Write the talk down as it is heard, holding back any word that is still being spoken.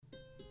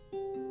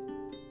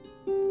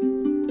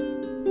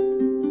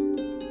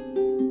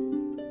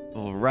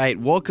right.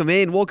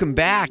 Welcome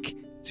back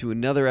to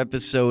another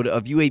episode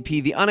of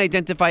UAP, the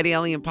Unidentified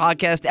Alien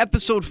Podcast,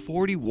 episode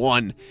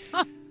 41.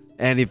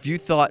 And if you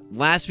thought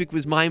last week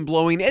was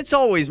mind-blowing, it's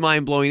always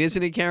mind-blowing,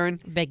 isn't it, Karen?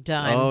 Big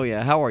time. Oh,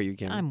 yeah. How are you,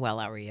 Karen? I'm well.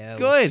 How are you?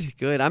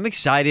 Good. I'm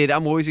excited.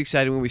 I'm always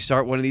excited when we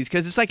start one of these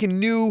because it's like a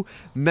new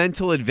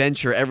mental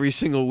adventure every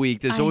single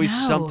week. There's always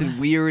something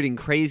weird and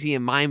crazy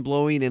and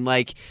mind-blowing. And,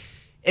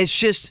 it's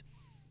just,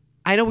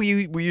 I know we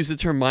use the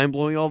term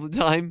mind-blowing all the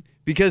time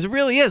because it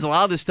really is. A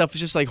lot of this stuff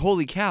is just like,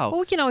 holy cow. Well,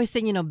 we can always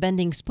say,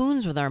 bending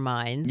spoons with our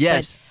minds.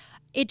 Yes.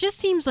 But it just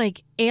seems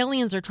like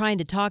aliens are trying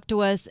to talk to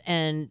us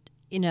and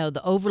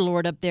the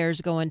overlord up there is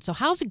going, so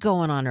how's it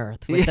going on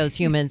Earth with those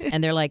humans?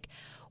 And they're like,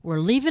 we're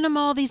leaving them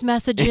all these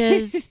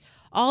messages,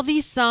 all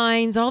these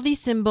signs, all these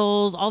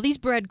symbols, all these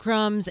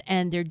breadcrumbs,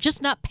 and they're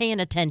just not paying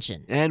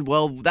attention. And,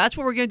 well, that's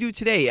what we're going to do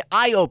today.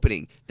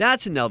 Eye-opening.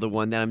 That's another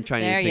one that I'm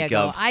trying to think of. There you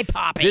go.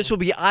 Eye-popping. This will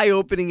be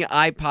eye-opening,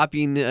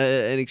 eye-popping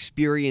an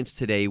experience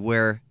today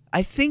where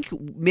I think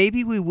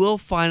maybe we will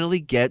finally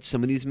get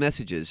some of these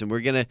messages, and we're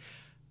going to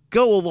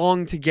go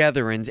along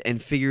together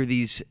and figure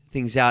these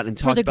things out and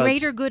talk about... For the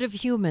greater good of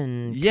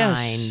humankind.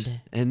 Yes,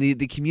 and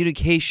the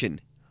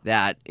communication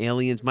that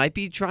aliens may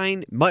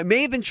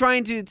have been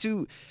trying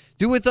to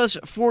do with us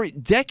for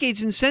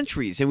decades and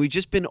centuries, and we've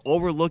just been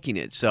overlooking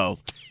it. So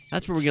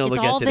that's what we're going to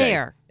look at today.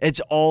 There.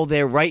 It's all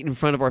there right in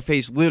front of our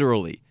face,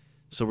 literally.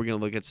 So we're going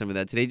to look at some of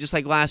that today, just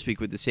like last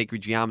week with the sacred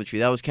geometry.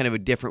 That was kind of a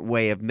different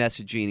way of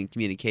messaging and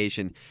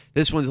communication.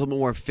 This one's a little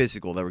more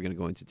physical that we're going to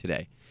go into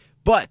today.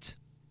 But...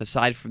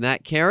 aside from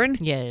that, Karen,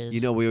 yes,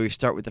 we always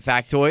start with the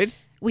factoid.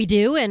 We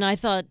do, and I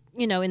thought,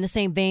 in the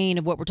same vein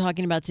of what we're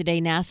talking about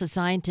today, NASA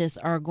scientists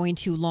are going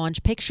to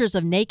launch pictures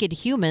of naked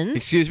humans.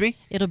 Excuse me?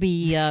 It'll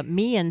be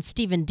me and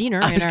Steven Diener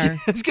in our I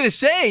was going to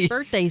say.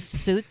 birthday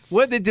suits.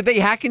 What, did they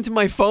hack into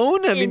my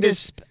phone?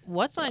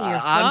 What's on your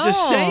phone? I'm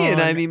just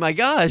saying. My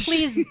gosh.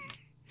 Please.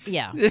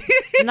 Yeah,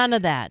 none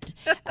of that.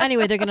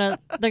 Anyway, they're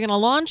gonna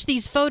launch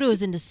these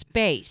photos into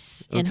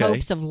space in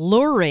hopes of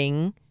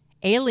luring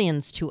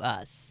aliens to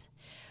us.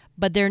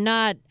 But they're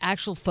not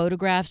actual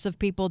photographs of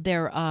people.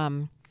 They're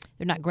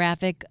not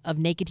graphic of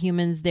naked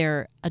humans.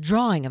 They're a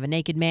drawing of a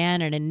naked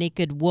man and a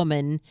naked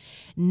woman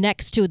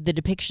next to the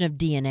depiction of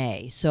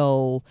DNA.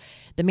 So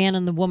the man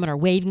and the woman are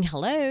waving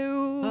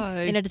hello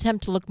Hi. in an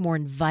attempt to look more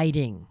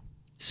inviting.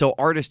 So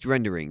artist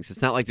renderings.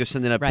 It's not like they're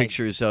sending up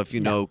pictures of,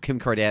 Kim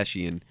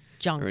Kardashian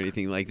Junk or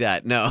anything like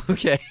that. No,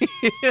 okay.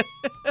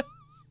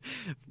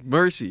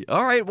 Mercy.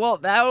 All right. Well,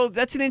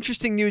 that's an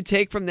interesting new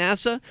take from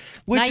NASA.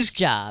 Nice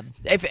job.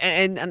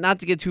 And not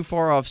to get too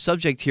far off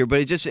subject here, but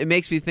it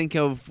makes me think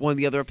of one of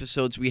the other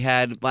episodes we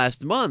had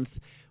last month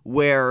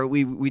where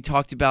we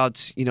talked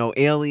about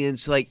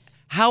aliens. What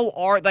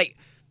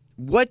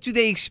do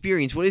they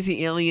experience? What is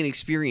the alien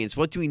experience?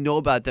 What do we know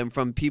about them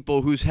from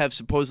people who have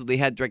supposedly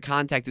had direct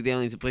contact with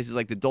aliens at places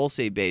like the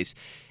Dulce base?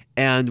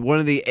 And one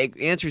of the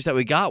answers that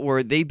we got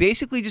were they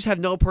basically just have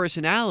no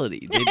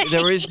personality.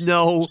 There is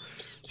no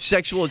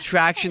sexual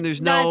attraction.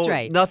 There's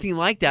nothing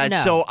like that.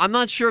 No. So I'm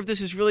not sure if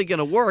this is really going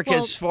to work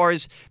as far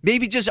as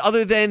maybe just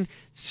other than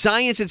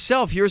science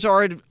itself. Here's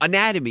our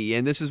anatomy,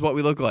 and this is what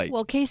we look like.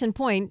 Well, case in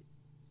point,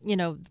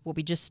 what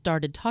we just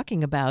started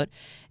talking about,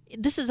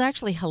 this is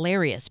actually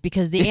hilarious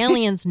because the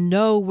aliens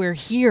know we're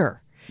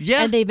here.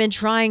 Yeah. And they've been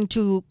trying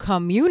to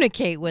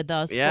communicate with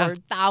us for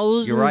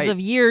thousands of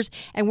years.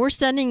 And we're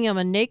sending them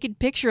a naked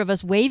picture of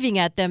us waving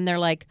at them. They're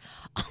like,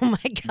 oh,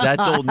 my God.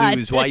 That's old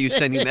news. Why are you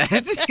sending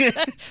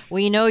that?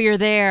 We know you're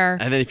there.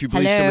 And then if you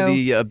believe some of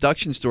the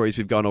abduction stories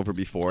we've gone over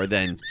before,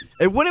 then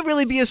it wouldn't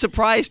really be a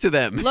surprise to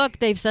them. Look,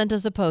 they've sent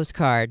us a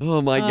postcard.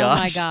 Oh, my gosh.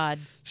 Oh, my God.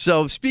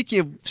 So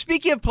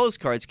speaking of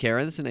postcards,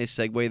 Karen, that's a nice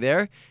segue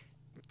there.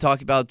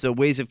 Talk about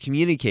ways of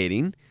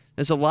communicating.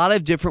 There's a lot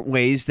of different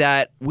ways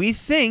that we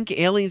think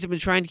aliens have been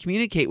trying to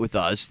communicate with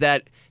us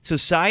that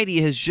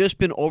society has just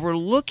been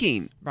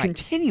overlooking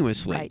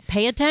continuously. Right.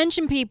 Pay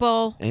attention,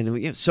 people.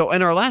 And so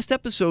in our last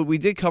episode, we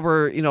did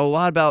cover a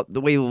lot about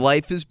the way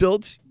life is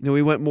built.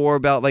 We went more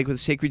about with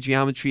sacred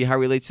geometry, how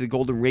it relates to the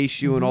golden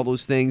ratio and all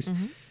those things.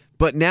 Mm-hmm.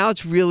 But now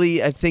it's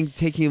really, I think,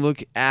 taking a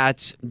look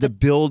at the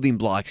building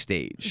block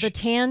stage. The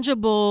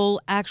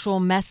tangible, actual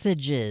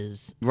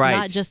messages. Right.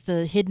 Not just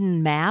the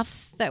hidden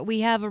math that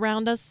we have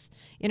around us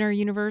in our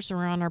universe or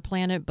on our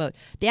planet, but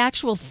the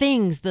actual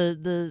things,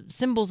 the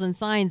symbols and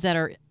signs that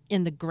are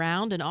in the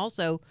ground, and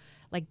also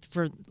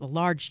for the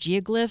large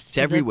geoglyphs, it's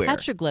everywhere. The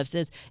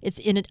petroglyphs. It's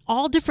in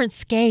all different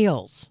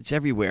scales. It's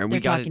everywhere. And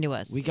they're talking to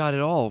us. We got it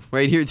all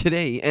right here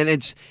today. And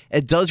it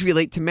does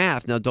relate to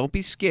math. Now, don't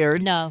be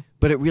scared. No.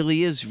 But it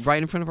really is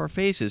right in front of our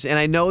faces. And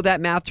I know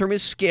that math term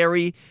is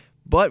scary,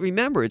 but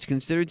remember, it's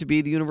considered to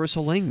be the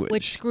universal language.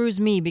 Which screws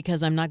me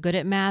because I'm not good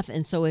at math.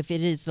 And so if it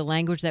is the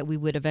language that we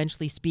would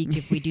eventually speak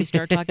if we do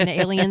start talking to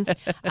aliens,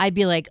 I'd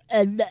be like,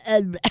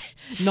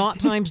 naught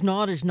times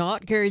naught is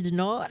naught, carry the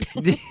naught.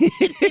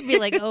 It'd be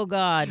like, oh,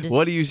 God.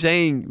 What are you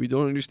saying? We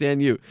don't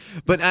understand you.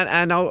 But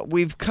I know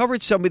we've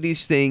covered some of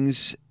these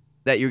things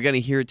that you're going to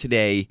hear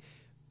today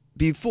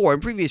before in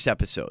previous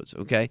episodes,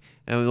 okay?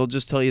 And we'll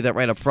just tell you that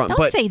right up front.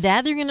 Don't say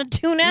that. They're going to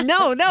tune out.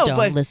 No,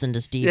 Don't listen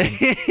to Steven.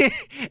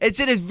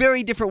 It's in a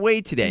very different way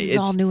today. It's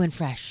all new and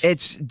fresh.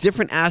 It's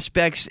different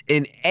aspects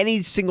in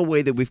any single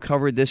way that we've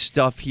covered this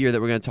stuff here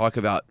that we're going to talk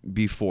about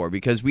before,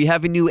 because we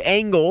have a new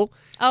angle.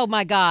 Oh,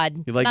 my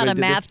God. You like Not a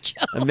math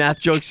joke. A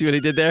math joke. See what I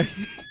did there?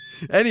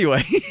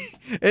 Anyway,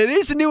 it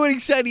is a new and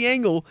exciting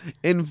angle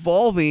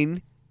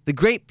involving the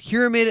Great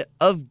Pyramid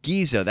of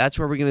Giza. That's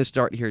where we're going to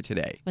start here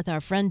today. With our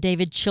friend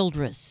David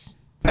Childress.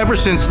 Ever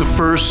since the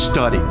first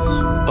studies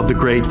of the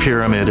Great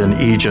Pyramid in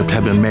Egypt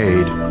have been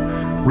made,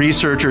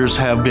 researchers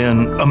have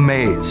been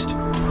amazed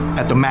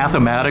at the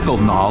mathematical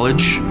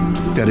knowledge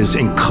that is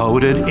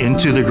encoded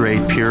into the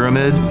Great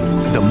Pyramid,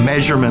 the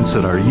measurements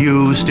that are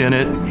used in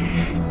it.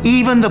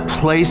 Even the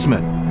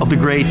placement of the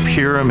Great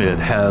Pyramid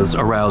has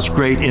aroused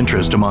great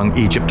interest among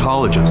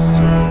Egyptologists.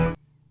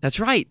 That's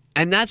right.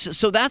 And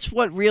that's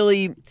what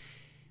really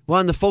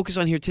wanted to focus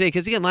on here today.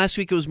 Because again, last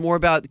week it was more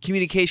about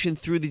communication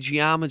through the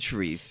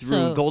geometry,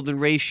 through golden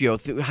ratio,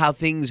 through how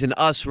things and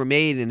us were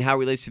made and how it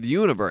relates to the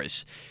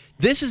universe.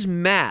 This is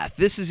math.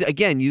 This is,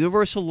 again,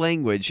 universal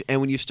language.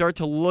 And when you start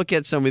to look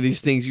at some of these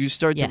things, you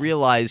start to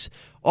realize,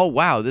 oh,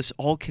 wow, this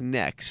all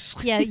connects.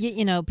 Yeah,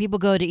 you know, people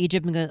go to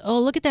Egypt and go, oh,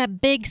 look at that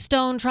big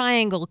stone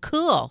triangle.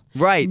 Cool.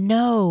 Right.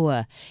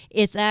 No,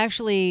 it's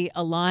actually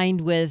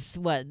aligned with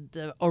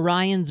the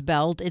Orion's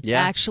belt. It's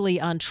actually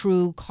on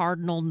true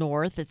cardinal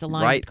north. It's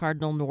aligned with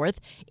cardinal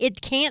north.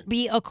 It can't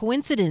be a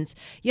coincidence.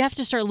 You have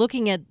to start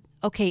looking at,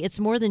 okay, it's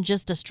more than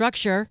just a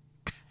structure.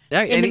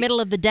 In the middle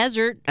of the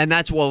desert. And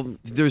that's, well,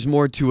 there's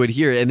more to it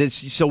here. And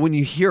it's so when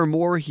you hear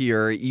more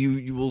here,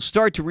 you will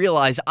start to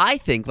realize, I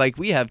think, like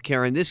we have,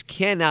 Karen, this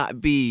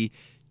cannot be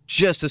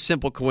just a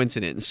simple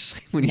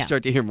coincidence when you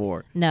start to hear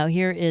more. No,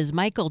 here is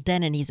Michael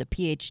Denon. He's a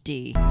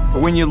PhD.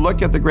 But when you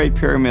look at the Great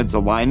Pyramid's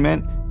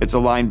alignment, it's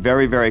aligned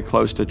very, very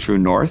close to true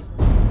north.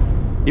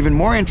 Even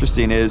more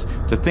interesting is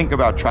to think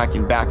about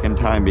tracking back in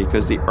time,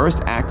 because the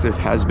Earth's axis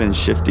has been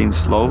shifting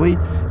slowly.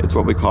 It's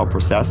what we call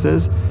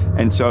precesses.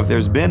 And so if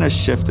there's been a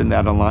shift in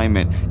that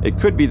alignment, it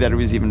could be that it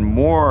was even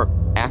more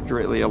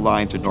accurately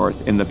aligned to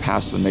north in the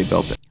past when they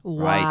built it.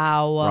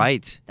 Wow.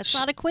 Right. That's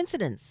not a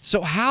coincidence.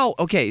 So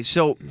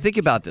so think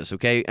about this,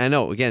 okay? I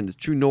know, again, it's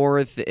true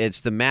north,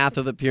 it's the math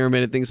of the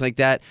pyramid and things like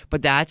that,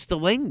 but that's the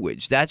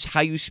language. That's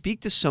how you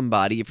speak to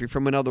somebody if you're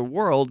from another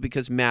world,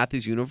 because math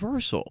is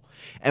universal.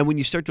 And when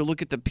you start to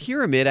look at the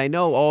pyramid, I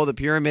know, the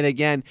pyramid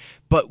again,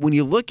 but when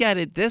you look at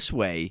it this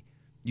way,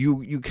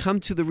 you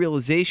come to the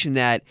realization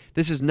that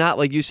this is not,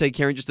 like you said,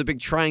 Karen, just a big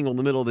triangle in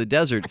the middle of the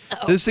desert.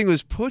 Oh. This thing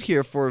was put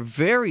here for a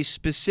very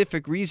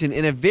specific reason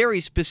in a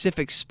very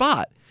specific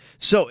spot.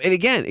 So, and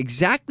again,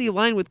 exactly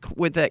aligned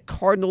with that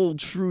cardinal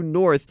true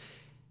north.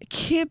 It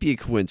can't be a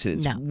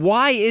coincidence. No.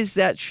 Why is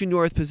that true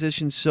north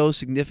position so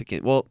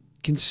significant? Well,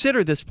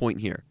 consider this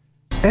point here.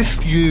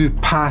 If you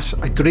pass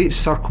a great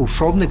circle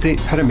from the Great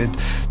Pyramid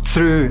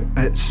through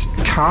its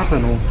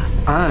cardinal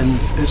and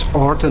its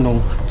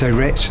ordinal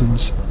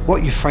directions,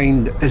 what you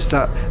find is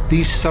that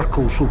these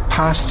circles will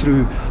pass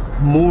through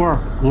more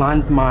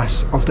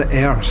landmass of the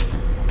Earth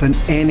than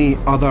any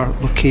other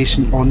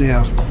location on the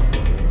Earth.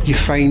 You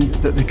find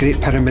that the Great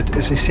Pyramid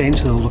is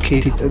essentially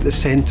located at the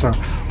centre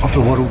of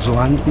the world's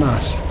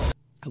landmass.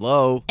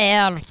 Hello.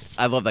 Earth.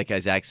 I love that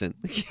guy's accent.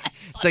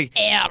 It's like,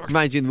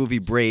 reminds me of the movie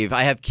Brave.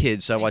 I have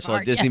kids, so I watch a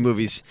lot of Disney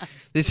movies.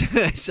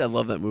 I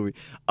love that movie.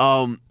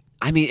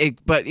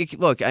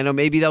 Look, I know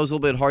maybe that was a little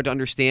bit hard to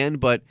understand,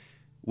 but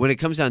when it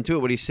comes down to it,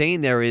 what he's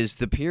saying there is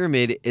the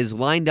pyramid is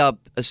lined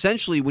up,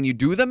 essentially, when you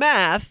do the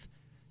math,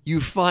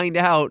 you find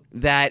out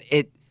that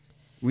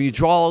when you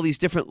draw all these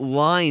different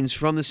lines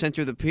from the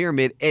center of the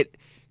pyramid, it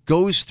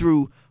goes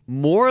through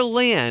more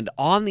land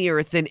on the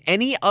earth than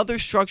any other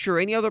structure or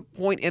any other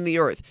point in the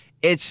earth.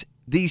 It's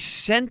the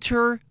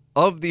center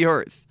of the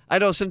earth. I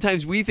know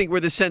sometimes we think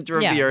we're the center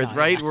of the earth,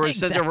 right? We're the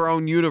center of our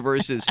own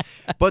universes.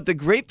 But the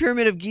Great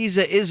Pyramid of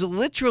Giza is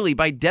literally,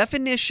 by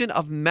definition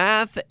of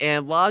math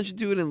and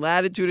longitude and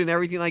latitude and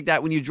everything like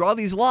that, when you draw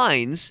these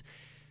lines,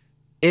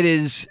 it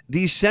is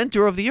the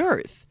center of the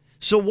earth.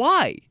 So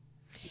why?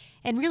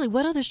 And really,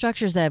 what other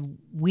structures that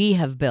we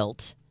have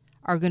built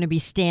are going to be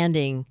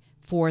standing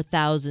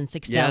 4,000,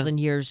 6,000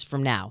 years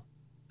from now?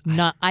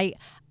 I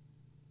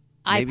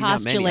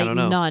postulate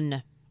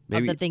none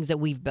of the things that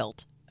we've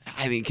built.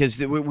 I mean, because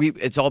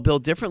it's all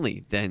built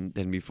differently than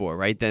before,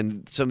 right?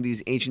 Than some of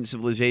these ancient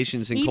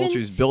civilizations and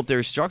cultures built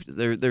their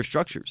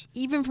structures.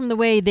 Even from the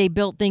way they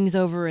built things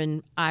over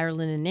in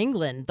Ireland and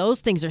England,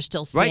 those things are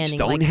still standing. Right,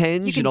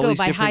 Stonehenge. You can go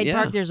by Hyde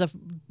Park. There's a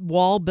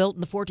wall built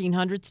in the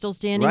 1400s still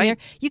standing there.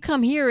 You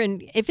come here,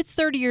 and if it's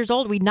 30 years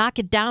old, we knock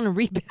it down and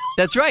rebuild.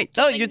 That's right.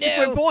 No, it's a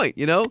great point.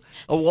 You know,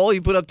 a wall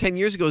you put up 10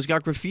 years ago has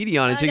got graffiti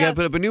on it, so you got to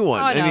put up a new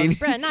one. Oh, no,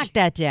 Brett, knock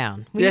that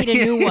down. We need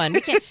a new one.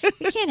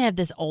 We can't have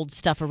this old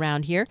stuff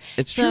around here.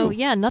 It's true.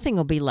 Yeah, nothing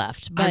will be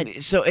left.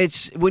 But so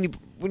it's when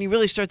you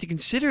really start to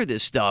consider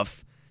this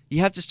stuff, you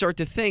have to start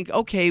to think,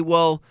 okay,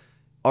 well,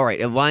 all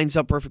right, it lines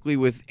up perfectly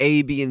with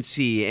A, B, and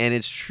C, and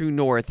it's true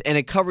north, and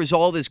it covers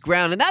all this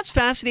ground. And that's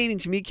fascinating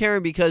to me,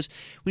 Karen, because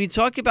when you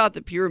talk about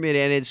the pyramid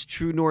and its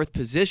true north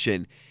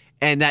position,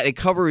 and that it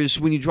covers,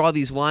 when you draw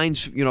these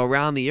lines,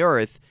 around the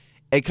Earth,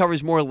 it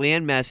covers more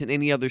landmass than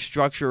any other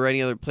structure or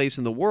any other place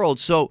in the world.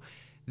 So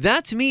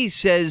that, to me,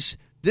 says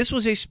this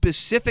was a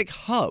specific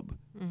hub,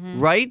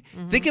 right?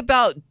 Think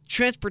about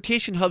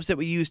transportation hubs that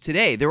we use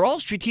today. They're all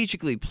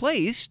strategically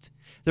placed.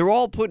 They're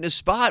all put in a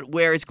spot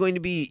where it's going to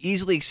be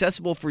easily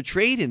accessible for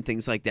trade and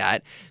things like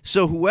that.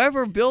 So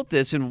whoever built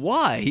this and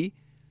why,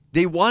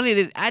 they wanted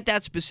it at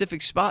that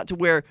specific spot to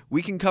where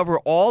we can cover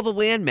all the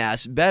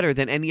landmass better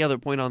than any other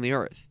point on the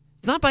Earth.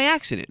 It's not by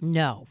accident.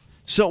 No.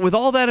 So with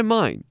all that in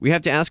mind, we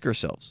have to ask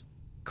ourselves,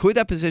 could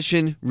that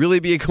position really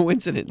be a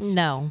coincidence?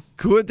 No.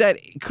 Could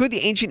the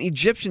ancient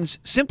Egyptians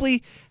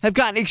simply have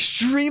gotten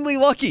extremely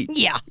lucky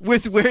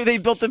with where they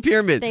built the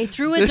pyramid? They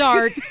threw a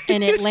dart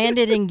and it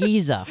landed in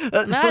Giza.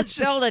 Let's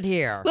build it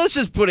here. Let's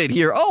just put it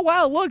here. Oh,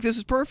 wow, look, this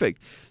is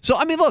perfect. So,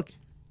 I mean, look,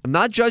 I'm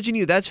not judging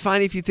you. That's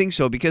fine if you think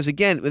so, because,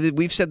 again,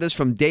 we've said this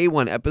from day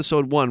one,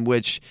 episode 1,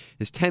 which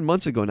is 10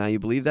 months ago now. You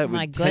believe that?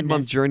 My With 10-month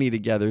goodness. journey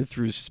together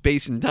through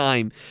space and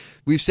time.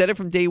 We've said it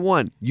from day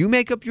one. You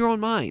make up your own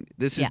mind.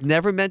 This is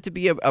never meant to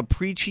be a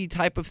preachy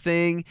type of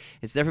thing.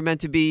 It's never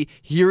meant to be,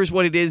 here's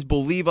what it is,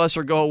 believe us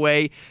or go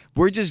away.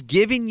 We're just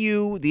giving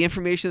you the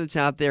information that's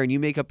out there, and you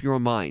make up your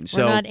own mind.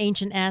 We're not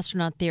ancient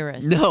astronaut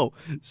theorists. No.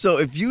 So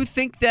if you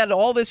think that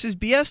all this is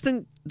BS,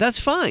 then that's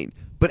fine.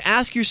 But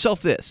ask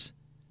yourself this.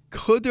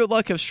 Could their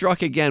luck have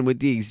struck again with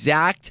the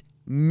exact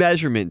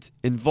measurement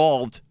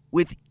involved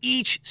with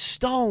each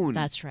stone?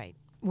 That's right.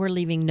 We're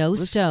leaving no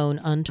stone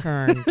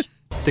unturned.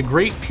 The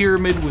Great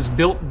Pyramid was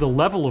built at the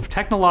level of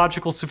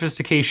technological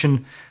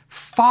sophistication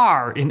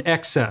far in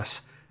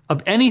excess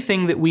of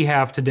anything that we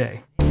have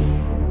today.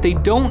 They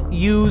don't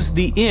use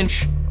the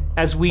inch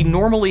as we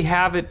normally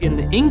have it in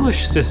the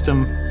English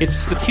system.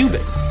 It's the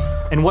cubit.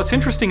 And what's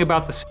interesting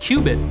about this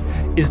cubit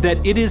is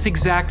that it is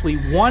exactly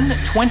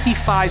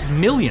 1/25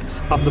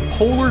 millionth of the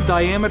polar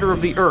diameter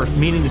of the Earth,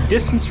 meaning the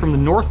distance from the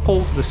North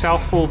Pole to the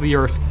South Pole of the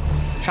Earth.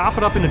 Chop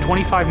it up into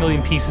 25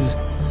 million pieces.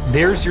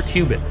 There's your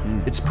cubit.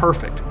 It's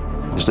perfect.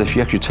 Is that if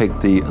you actually take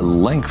the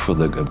length of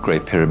the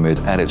Great Pyramid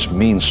at its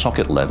mean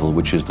socket level,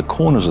 which is the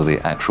corners of the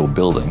actual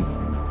building,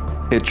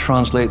 it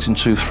translates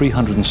into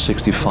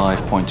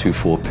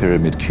 365.24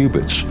 pyramid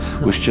cubits,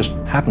 which just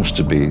happens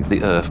to be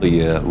the Earth a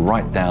year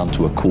right down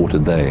to a quarter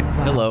day.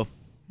 Hello.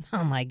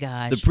 Oh, my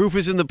gosh. The proof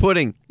is in the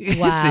pudding.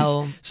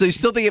 Wow. So you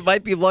still think it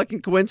might be luck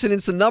and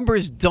coincidence? The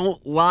numbers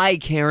don't lie,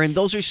 Karen.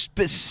 Those are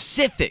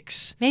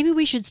specifics. Maybe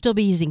we should still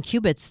be using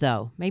cubits,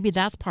 though. Maybe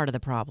that's part of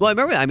the problem. Well, I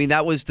remember that. I mean,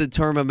 that was the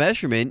term of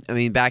measurement. I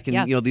mean, back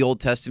in the Old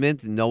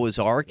Testament, Noah's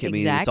Ark. I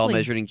mean, it's all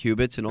measured in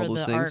cubits and all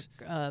those things.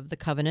 For the Ark of the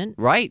Covenant.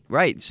 Right.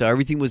 So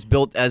everything was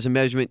built as a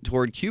measurement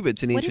toward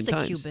cubits in ancient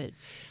times. What is a cubit?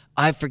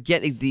 I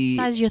forget the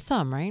size of your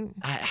thumb, right?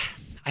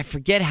 I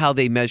forget how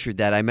they measured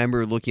that. I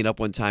remember looking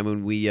up one time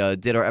when we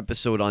did our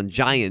episode on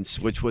giants,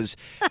 which was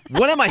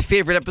one of my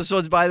favorite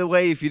episodes, by the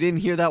way. If you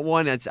didn't hear that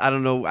one, I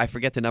don't know, I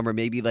forget the number,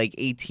 maybe like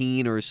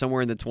 18 or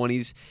somewhere in the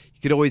 20s.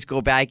 You could always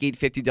go back,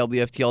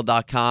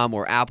 850WFTL.com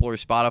or Apple or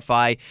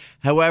Spotify,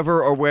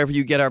 however, or wherever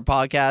you get our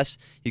podcasts.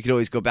 You could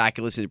always go back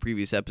and listen to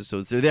previous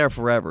episodes. They're there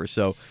forever.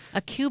 So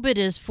a cubit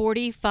is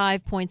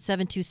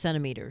 45.72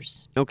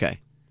 centimeters. Okay.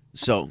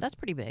 So that's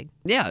pretty big.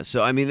 Yeah.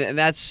 So, I mean,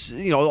 that's,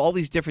 all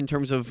these different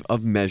terms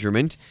of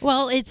measurement.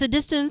 Well, it's a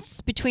distance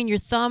between your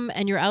thumb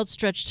and your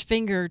outstretched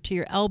finger to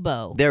your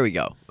elbow. There we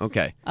go.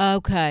 Okay.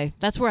 Okay.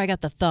 That's where I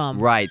got the thumb.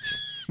 Right.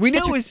 We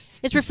knew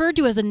it's referred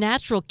to as a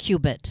natural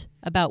cubit,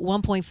 about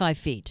 1.5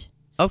 feet.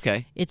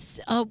 Okay. It's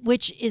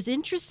which is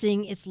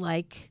interesting. It's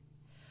like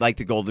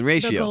the golden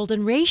ratio. The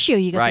golden ratio.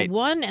 You got right. the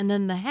 1 and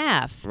then the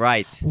half.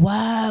 Right.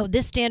 Wow.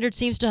 This standard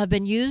seems to have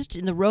been used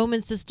in the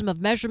Roman system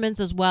of measurements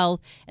as well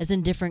as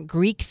in different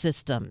Greek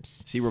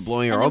systems. See, we're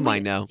blowing our own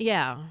mind now.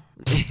 Yeah.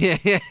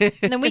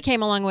 And then we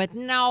came along with,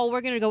 no,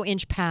 we're going to go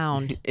inch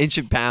pound. Inch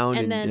and pound.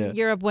 And then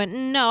Europe went,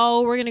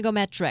 no, we're going to go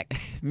metric.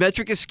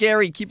 Metric is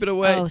scary. Keep it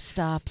away. Oh,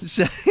 stop.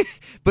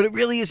 But it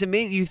really is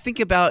amazing. You think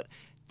about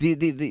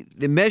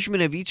the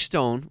measurement of each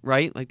stone,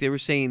 right? Like they were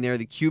saying there,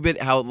 the cubit,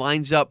 how it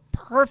lines up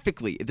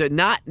perfectly. They're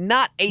not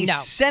a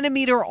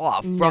centimeter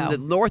off from the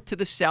north to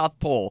the south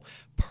pole.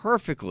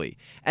 Perfectly.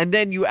 And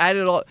then you add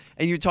it all,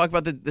 and you talk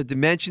about the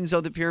dimensions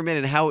of the pyramid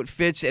and how it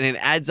fits, and it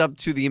adds up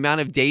to the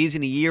amount of days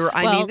in a year.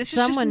 I mean, this is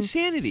just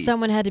insanity.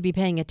 Someone had to be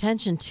paying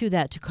attention to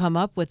that to come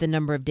up with the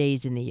number of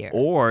days in the year.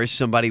 Or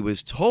somebody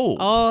was told.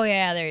 Oh,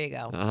 yeah, there you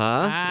go.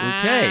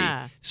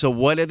 Okay. So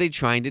what are they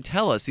trying to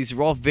tell us? These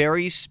are all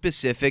very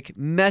specific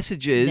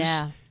messages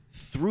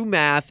through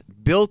math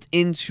built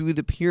into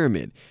the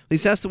pyramid. At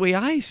least that's the way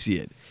I see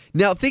it.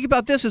 Now, think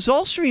about this. This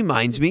also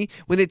reminds me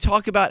when they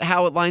talk about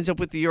how it lines up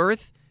with the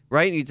Earth,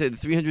 right? You said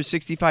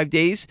 365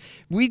 days.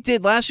 We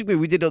did last week,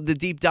 we did the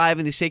deep dive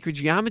into sacred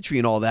geometry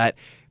and all that.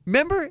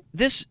 Remember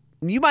this?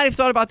 You might have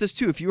thought about this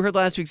too. If you heard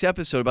last week's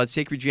episode about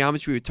sacred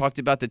geometry, we talked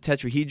about the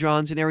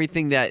tetrahedrons and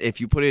everything, that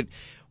if you put it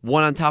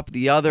one on top of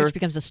the other. Which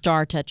becomes a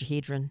star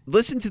tetrahedron.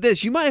 Listen to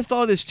this. You might have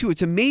thought of this too.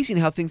 It's amazing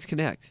how things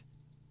connect.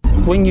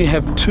 When you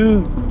have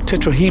two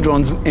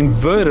tetrahedrons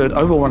inverted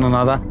over one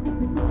another,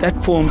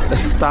 that forms a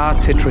star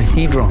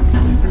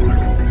tetrahedron.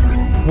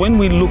 When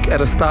we look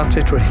at a star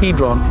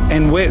tetrahedron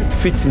and where it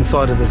fits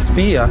inside of a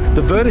sphere,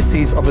 the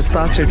vertices of a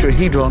star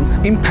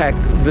tetrahedron impact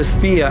the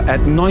sphere at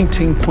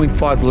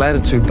 19.5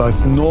 latitude,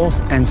 both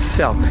north and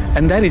south.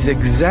 And that is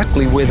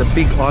exactly where the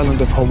big island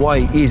of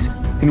Hawaii is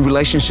in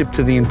relationship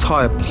to the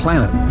entire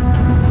planet.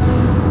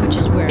 Which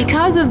is where?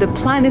 Because of the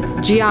planet's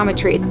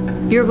geometry,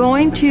 you're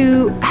going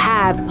to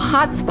have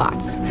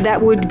hotspots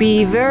that would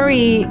be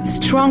very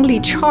strongly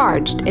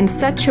charged in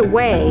such a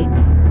way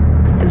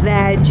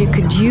that you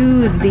could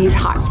use these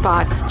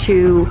hotspots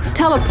to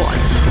teleport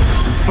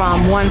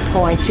from one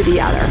point to the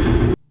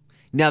other.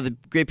 Now, the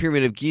Great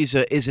Pyramid of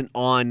Giza isn't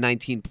on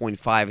 19.5.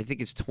 I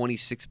think it's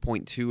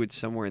 26.2. It's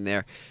somewhere in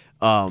there.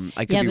 I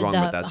could be wrong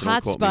about that, so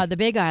don't quote me. The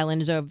Big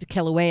Island is of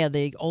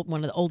Kilauea,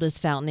 one of the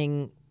oldest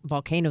fountaining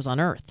volcanoes on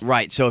Earth.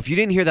 Right. So if you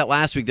didn't hear that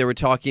last week, they were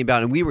talking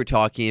about, and we were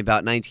talking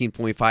about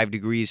 19.5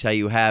 degrees, how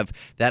you have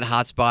that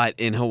hot spot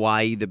in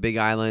Hawaii, the Big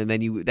Island, and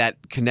then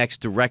that connects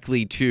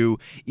directly to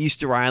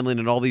Easter Island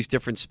and all these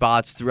different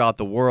spots throughout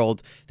the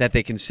world that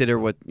they consider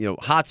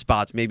hot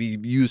spots, maybe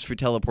used for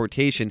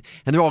teleportation,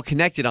 and they're all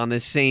connected on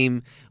this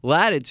same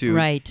latitude.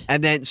 Right.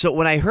 And then, so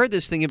when I heard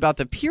this thing about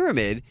the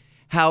pyramid,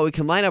 how it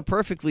can line up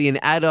perfectly and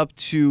add up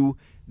to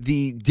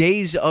the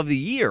days of the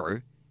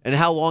year, and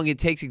how long it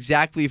takes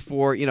exactly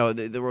for,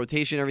 the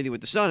rotation, everything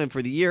with the sun and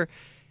for the year,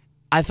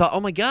 I thought, oh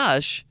my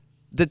gosh,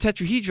 the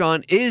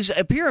tetrahedron is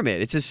a pyramid.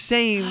 It's the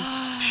same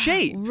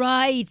shape.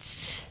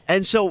 Right.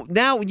 And so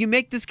now when you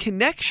make this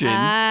connection,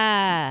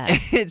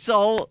 it's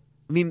all,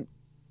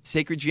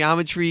 sacred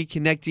geometry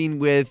connecting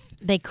with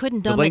They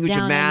couldn't the dumb it language of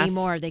down math.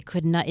 anymore. They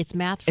could not. It's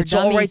math for It's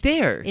dummies. all right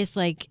there. It's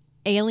like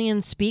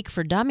alien speak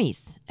for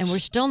dummies, and we're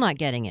still not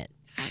getting it.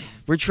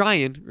 We're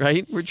trying,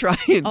 right? We're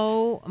trying.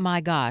 Oh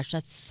my gosh,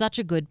 that's such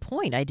a good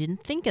point. I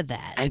didn't think of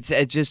that.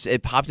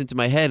 It popped into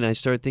my head, and I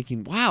started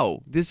thinking,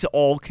 wow, this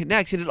all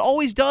connects, and it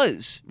always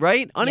does,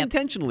 right?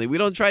 Unintentionally. We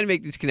don't try to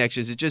make these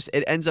connections.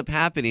 It ends up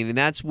happening, and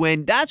that's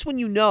when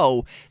you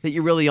know that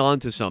you're really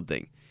onto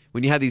something,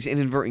 when you have these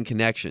inadvertent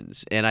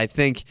connections. And I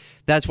think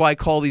that's why I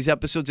call these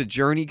episodes a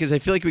journey, because I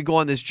feel like we go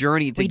on this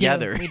journey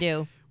together. We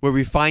do. Where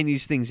we find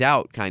these things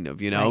out, kind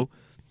of, Right.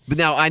 But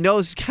now, I know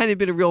it's kind of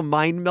been a real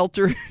mind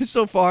melter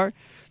so far,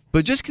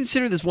 but just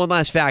consider this one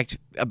last fact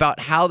about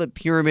how the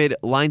pyramid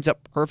lines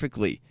up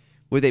perfectly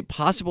with a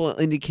possible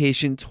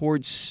indication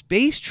towards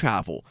space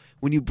travel.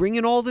 When you bring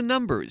in all the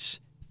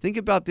numbers, think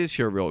about this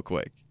here real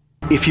quick.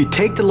 If you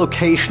take the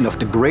location of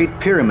the Great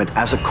Pyramid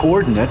as a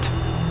coordinate,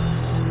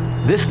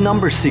 this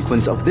number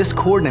sequence of this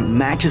coordinate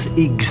matches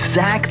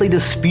exactly the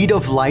speed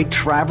of light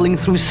traveling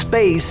through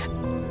space,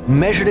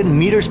 measured in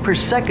meters per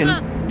second.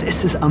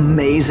 This is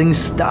amazing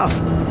stuff.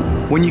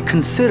 When you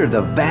consider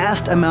the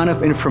vast amount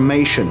of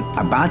information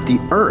about the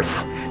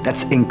Earth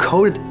that's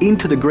encoded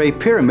into the Great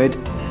Pyramid,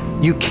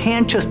 you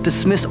can't just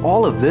dismiss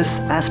all of this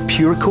as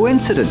pure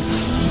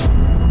coincidence.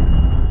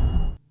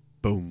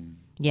 Boom.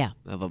 Yeah.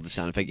 I love the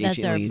sound effect That's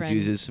Ancient our Aliens friend.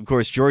 uses. Of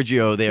course,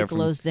 Giorgio there.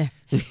 Ciclo's there.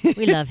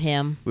 We love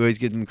him. We always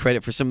give them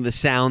credit for some of the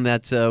sound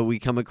that we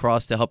come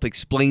across to help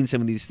explain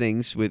some of these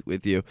things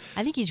with you.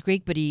 I think he's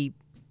Greek, but he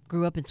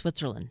grew up in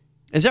Switzerland.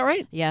 Is that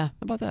right? Yeah. How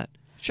about that?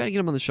 Try to get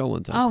him on the show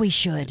one time. Oh, we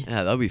should.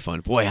 Yeah, that would be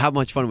fun. Boy, how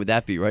much fun would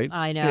that be, right?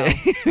 I know.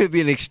 It would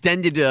be an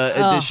extended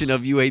edition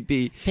of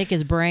UAP. Pick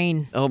his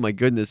brain. Oh, my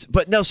goodness.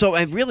 But no, so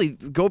I really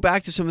go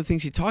back to some of the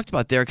things you talked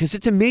about there, because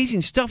it's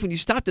amazing stuff when you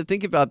stop to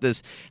think about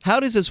this.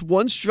 How does this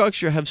one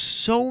structure have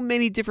so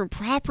many different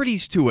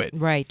properties to it?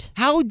 Right.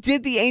 How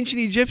did the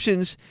ancient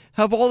Egyptians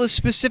have all this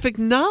specific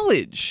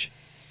knowledge?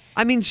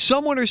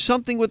 Someone or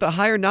something with a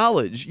higher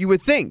knowledge, you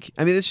would think.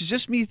 This is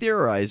just me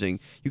theorizing.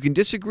 You can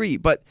disagree,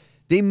 but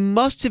they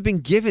must have been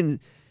given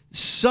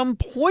some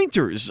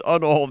pointers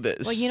on all of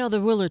this. Well,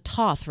 the ruler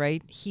Thoth,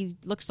 right? He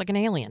looks like an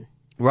alien.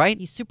 Right?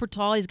 He's super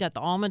tall. He's got the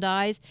almond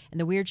eyes and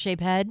the weird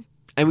shaped head.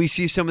 And we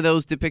see some of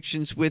those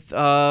depictions with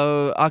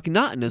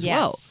Akhenaten as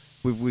well.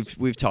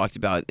 We've talked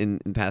about in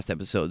past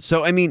episodes.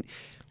 So,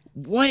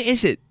 what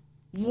is it?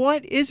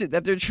 What is it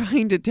that they're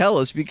trying to tell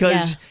us?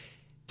 Because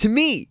to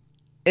me,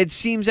 it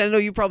seems, I know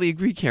you probably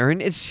agree, Karen,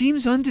 it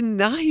seems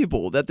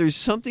undeniable that there's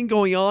something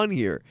going on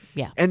here.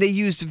 Yeah. And they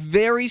used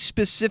very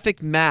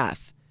specific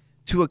math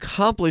to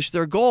accomplish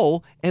their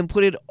goal and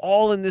put it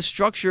all in the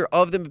structure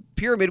of the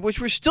pyramid,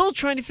 which we're still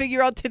trying to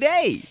figure out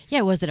today.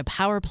 Yeah, was it a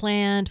power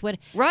plant?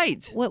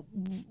 Right. What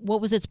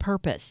was its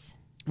purpose?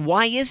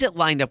 Why is it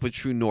lined up with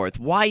true north?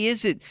 Why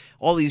is it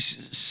all these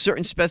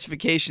certain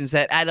specifications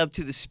that add up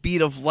to the speed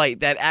of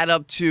light, that add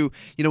up to,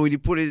 when you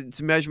put it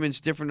into measurements,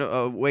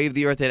 different way of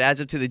the earth, that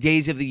adds up to the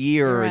days of the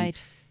year. Right.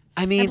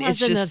 And, and plus, it's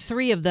then just... the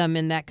three of them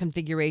in that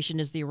configuration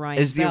is the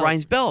Orion's belt.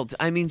 Orion's belt.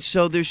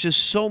 So there's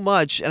just so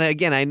much. And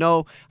again, I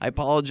know, I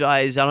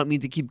apologize. I don't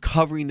mean to keep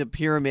covering the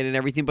pyramid and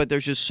everything, but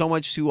there's just so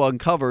much to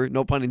uncover,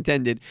 no pun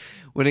intended,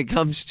 when it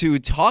comes to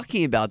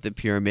talking about the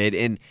pyramid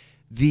and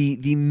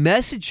the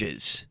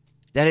messages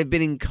that have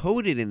been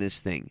encoded in this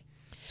thing.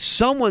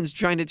 Someone's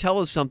trying to tell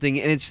us something,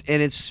 and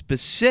it's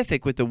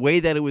specific with the way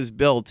that it was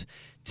built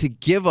to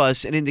give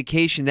us an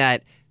indication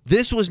that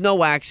this was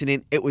no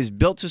accident. It was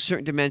built to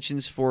certain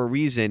dimensions for a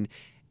reason,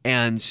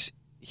 and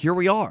here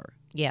we are.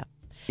 Yeah.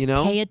 You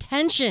know? Pay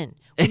attention.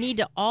 We need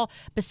to all,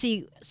 but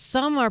see,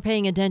 some are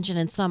paying attention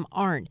and some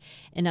aren't.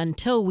 And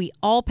until we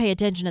all pay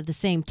attention at the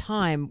same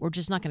time, we're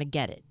just not going to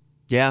get it.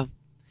 Yeah.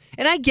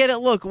 And I get it.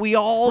 Look, we're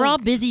all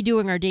busy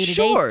doing our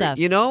day-to-day stuff.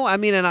 You know, I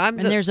mean, and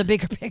there's a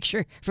bigger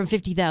picture from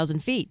 50,000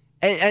 feet.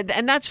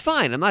 And that's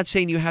fine. I'm not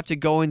saying you have to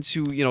go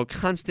into,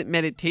 constant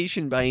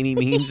meditation by any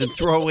means and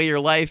throw away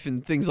your life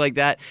and things like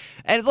that.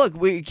 And look,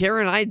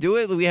 Kara and I do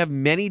it. We have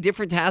many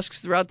different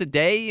tasks throughout the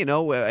day.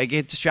 I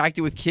get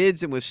distracted with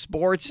kids and with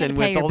sports and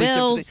with all these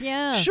different things.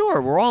 Yeah.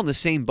 Sure, we're all in the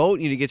same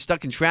boat. You get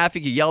stuck in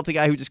traffic. You yell at the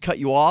guy who just cut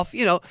you off.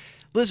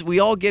 Listen, we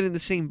all get in the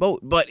same boat.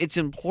 But it's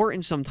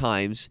important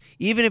sometimes,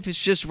 even if it's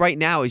just right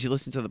now as you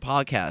listen to the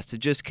podcast, to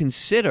just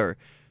consider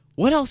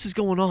what else is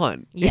going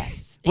on.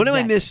 Yes. What am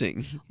I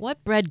missing?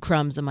 What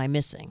breadcrumbs am I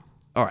missing?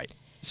 All right.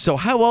 So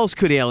how else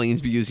could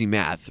aliens be using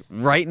math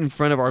right in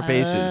front of our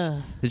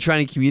faces to try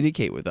to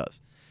communicate with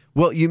us?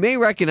 Well, you may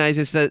recognize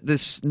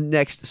this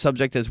next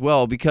subject as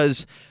well,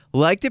 because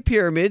like the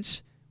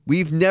pyramids,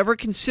 we've never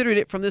considered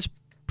it from this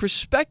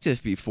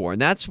perspective before.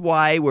 And that's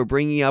why we're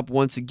bringing up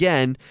once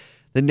again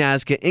the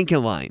Nazca Inca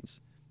lines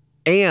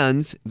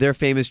and their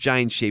famous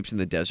giant shapes in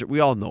the desert. We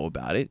all know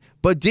about it.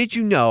 But did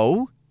you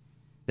know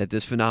that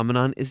this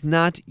phenomenon is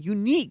not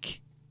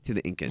unique to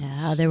the Incans?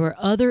 Yeah, there were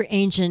other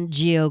ancient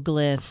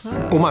geoglyphs.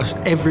 Almost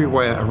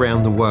everywhere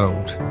around the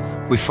world,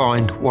 we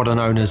find what are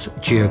known as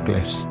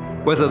geoglyphs.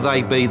 Whether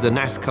they be the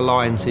Nazca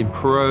lines in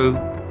Peru,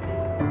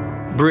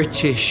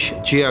 British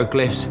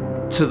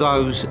geoglyphs, to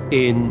those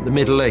in the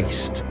Middle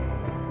East.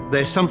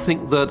 They're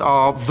something that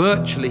are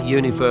virtually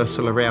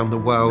universal around the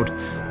world,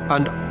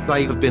 and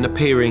they have been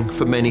appearing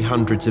for many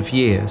hundreds of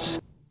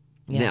years.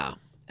 Yeah. Now,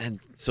 and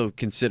so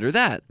consider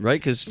that, right?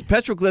 Because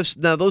petroglyphs,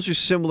 now those are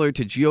similar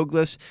to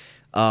geoglyphs.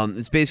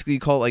 It's basically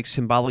called like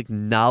symbolic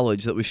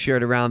knowledge that was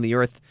shared around the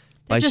earth.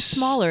 They're just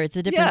smaller. It's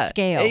a different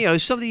scale.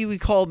 Something we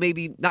call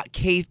maybe not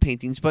cave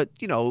paintings, but,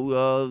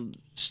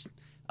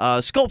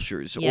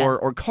 sculptures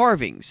or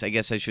carvings, I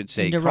guess I should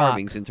say. Into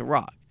carvings rock. Into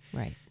rock.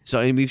 Right. So,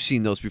 and we've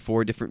seen those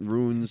before, different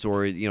ruins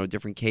or,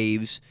 different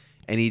caves,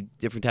 any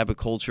different type of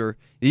culture.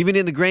 Even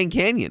in the Grand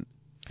Canyon,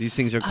 these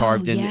things are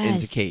carved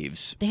into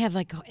caves. They have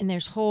and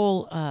there's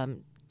whole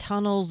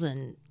tunnels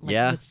and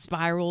with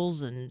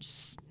spirals and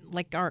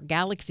like our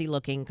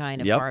galaxy-looking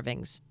kind of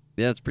carvings.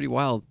 Yeah, it's pretty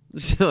wild.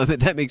 So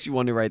that makes you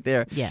wonder right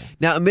there. Yeah.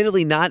 Now,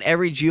 admittedly, not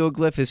every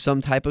geoglyph is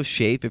some type of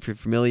shape. If you're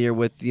familiar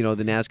with, the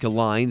Nazca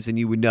lines, then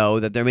you would know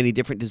that there are many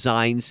different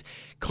designs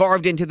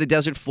carved into the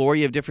desert floor.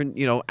 You have different,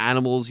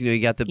 animals. You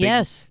got the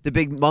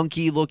big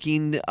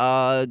monkey-looking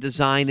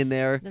design in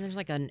there. Then there's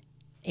like an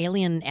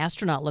alien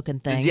astronaut-looking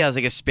thing. Yeah, it's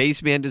like a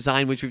spaceman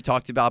design, which we've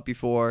talked about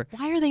before.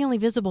 Why are they only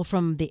visible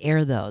from the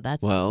air, though?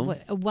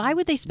 Why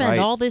would they spend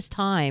all this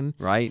time?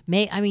 Right.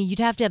 You'd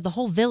have to have the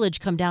whole village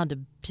come down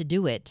to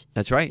do it.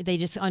 That's right. They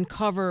just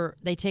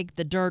they take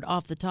the dirt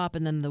off the top,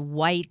 and then the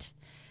white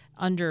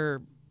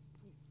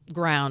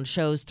underground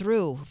shows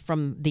through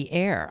from the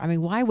air.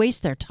 Why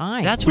waste their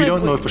time? We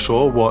don't know for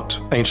sure what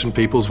ancient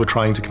peoples were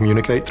trying to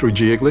communicate through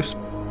geoglyphs.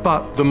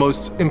 But the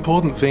most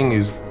important thing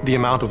is the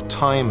amount of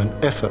time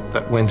and effort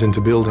that went into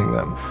building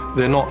them.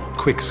 They're not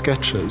quick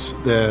sketches.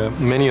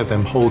 Many of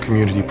them whole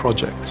community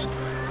projects.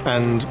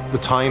 And the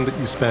time that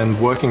you spend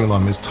working on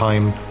them is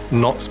time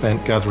not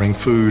spent gathering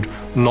food,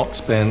 not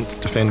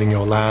spent defending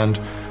your land.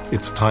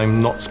 It's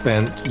time not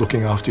spent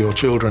looking after your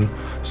children.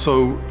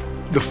 So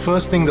the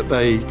first thing that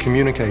they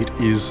communicate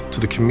is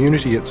to the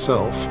community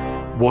itself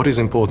what is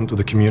important to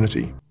the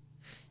community.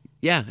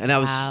 Yeah, and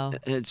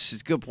it's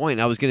a good point.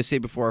 I was going to say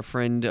before our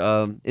friend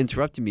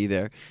interrupted me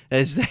there,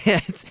 is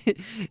that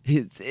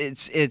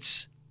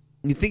it's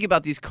you think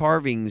about these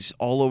carvings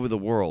all over the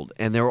world,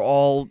 and they're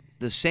all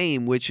the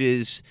same, which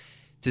is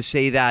to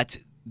say that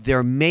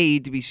they're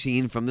made to be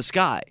seen from the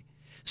sky.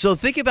 So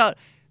think about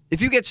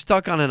if you get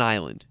stuck on an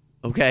island,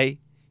 okay,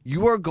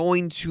 you are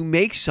going to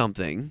make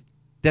something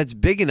that's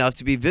big enough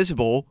to be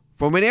visible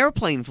from an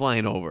airplane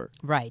flying over.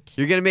 Right.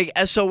 You're going to make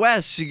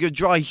SOS. So you're going to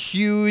draw a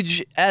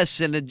huge S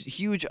and a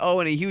huge O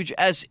and a huge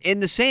S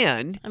in the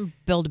sand. And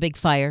build a big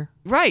fire.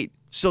 Right.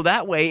 So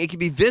that way it can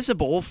be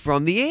visible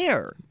from the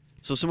air.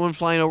 So someone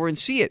flying over and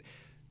see it.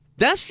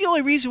 That's the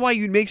only reason why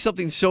you'd make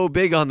something so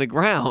big on the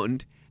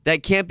ground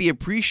that can't be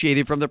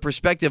appreciated from the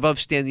perspective of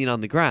standing on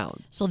the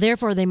ground. So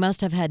therefore they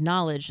must have had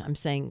knowledge, I'm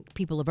saying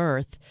people of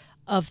Earth,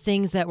 of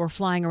things that were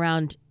flying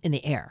around in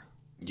the air.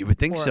 You would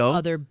think so.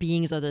 Other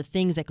beings, other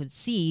things that could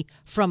see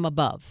from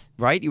above.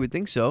 Right, you would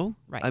think so.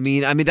 Right. I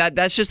mean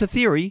that's just a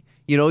theory.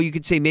 You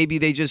could say maybe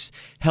they just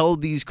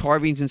held these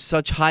carvings in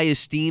such high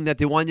esteem that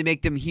they wanted to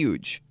make them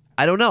huge.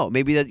 I don't know.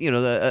 Maybe that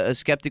a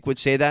skeptic would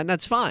say that, and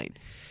that's fine.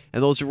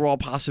 And those are all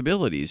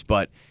possibilities.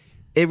 But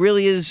it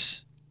really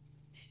is.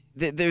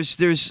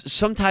 There's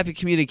some type of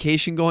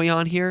communication going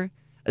on here.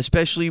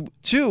 especially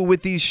too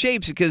with these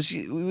shapes, because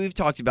we've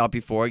talked about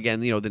before, again,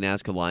 the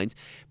Nazca lines,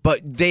 but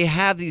they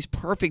have these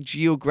perfect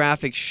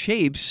geographic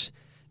shapes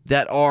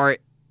that are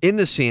in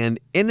the sand,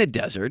 in the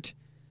desert.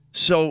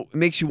 So it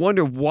makes you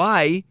wonder,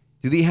 why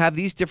do they have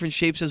these different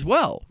shapes as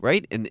well,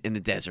 right? In the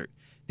desert.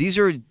 These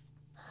are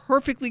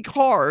perfectly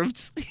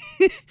carved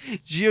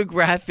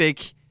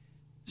geographic,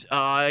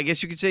 I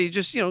guess you could say,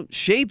 just,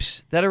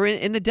 shapes that are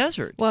in the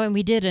desert. Well, and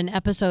we did an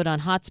episode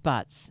on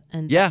hotspots,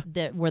 and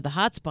where the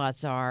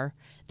hotspots are,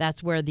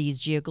 that's where these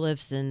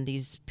geoglyphs and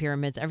these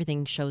pyramids,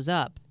 everything shows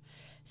up.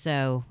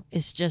 So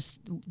it's just,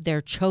 they're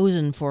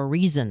chosen for a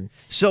reason.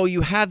 So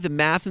you have the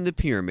math in the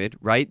pyramid,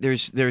 right?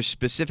 There's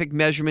specific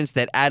measurements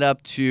that add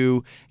up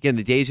to, again,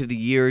 the days of the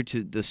year,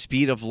 to the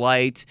speed of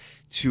light,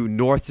 to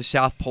north to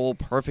south pole,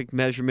 perfect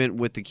measurement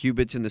with the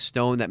cubits in the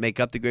stone that make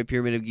up the Great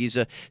Pyramid of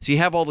Giza. So you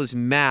have all this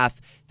math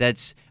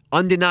that's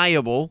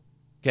undeniable.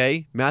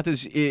 Okay, math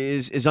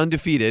is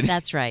undefeated.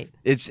 That's right.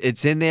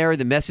 It's in there.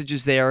 The message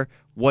is there.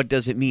 What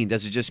does it mean?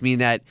 Does it just mean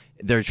that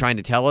they're trying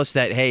to tell us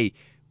that, hey,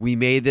 we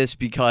made this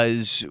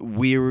because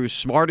we were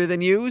smarter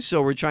than you,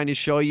 so we're trying to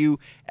show you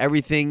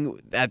everything,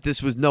 that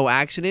this was no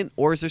accident?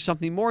 Or is there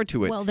something more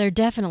to it? Well, they're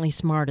definitely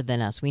smarter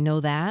than us. We know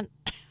that.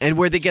 And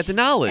where'd they get the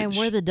knowledge? And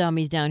we're the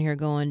dummies down here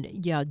going,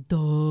 yeah,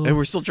 duh. And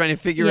we're still trying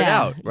to figure it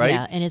out, right?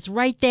 Yeah, and it's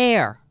right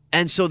there.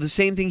 And so the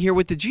same thing here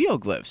with the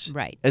geoglyphs.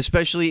 Right.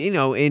 Especially, in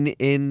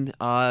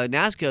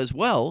Nazca as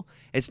well.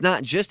 It's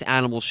not just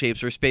animal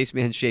shapes or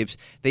spaceman shapes.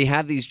 They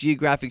have these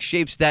geographic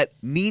shapes that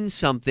mean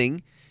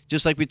something,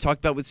 just like we talked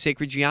about with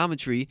sacred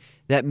geometry,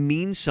 that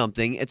means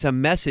something. It's a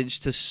message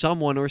to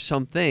someone or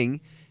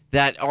something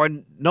that are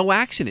no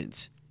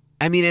accidents.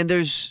 I mean, and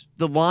there's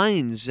the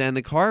lines and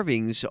the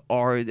carvings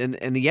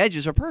and the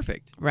edges are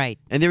perfect. Right.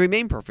 And they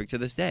remain perfect to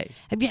this day.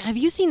 Have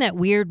you seen that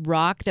weird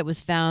rock that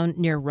was found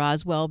near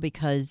Roswell?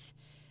 Because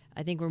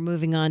I think we're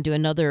moving on to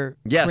another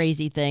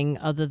crazy thing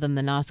other than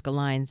the Nazca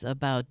lines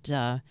about,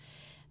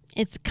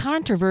 it's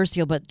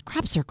controversial, but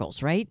crop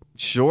circles, right?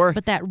 Sure.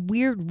 But that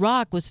weird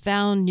rock was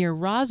found near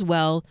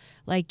Roswell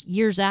like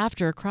years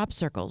after crop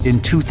circles.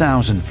 In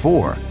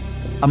 2004,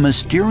 a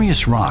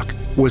mysterious rock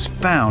was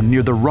found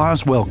near the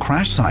Roswell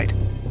crash site,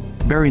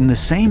 bearing the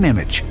same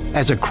image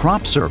as a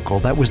crop circle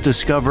that was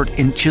discovered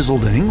in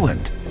Chiselden,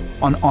 England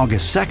on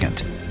August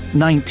 2nd,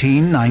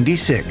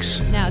 1996.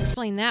 Now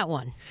explain that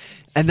one.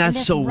 And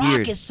that's so weird. weird.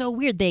 Rock is so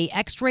weird. They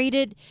X-rayed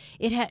it.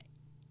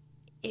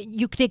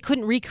 They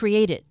couldn't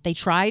recreate it. They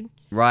tried.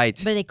 Right.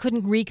 But they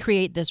couldn't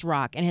recreate this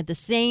rock, and it had the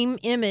same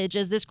image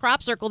as this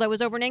crop circle that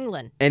was over in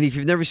England. And if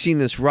you've never seen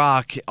this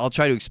rock, I'll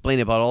try to explain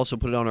it, but I'll also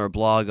put it on our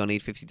blog on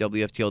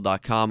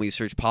 850WFTL.com. When you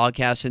search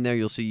podcasts in there,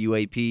 you'll see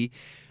UAP,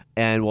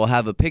 and we'll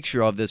have a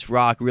picture of this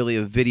rock, really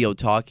a video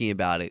talking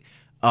about it.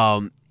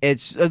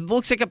 It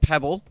looks like a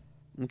pebble.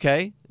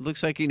 Okay, it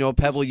looks like a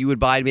pebble you would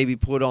buy to maybe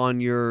put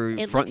on your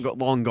front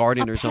lawn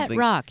garden or something. A pet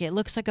rock. It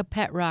looks like a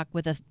pet rock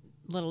with a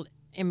little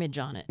image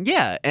on it.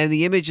 Yeah, and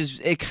the image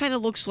it kind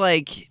of looks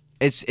like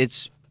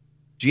it's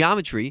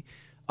geometry,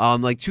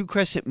 like two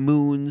crescent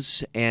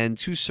moons and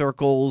two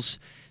circles.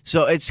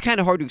 So it's kind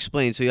of hard to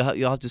explain. So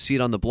you'll have to see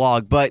it on the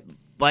blog, but.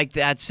 Like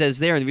that says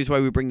there, and the reason why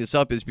we bring this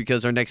up is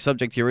because our next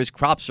subject here is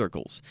crop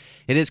circles.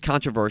 It is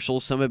controversial.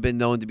 Some have been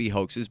known to be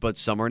hoaxes, but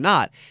some are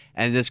not.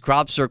 And this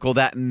crop circle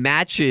that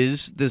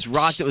matches this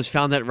rock that was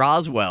found at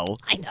Roswell.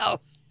 I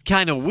know.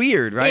 Kind of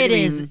weird, right? It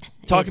is.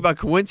 Talk about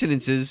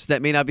coincidences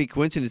that may not be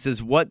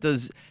coincidences. What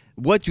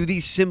do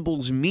these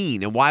symbols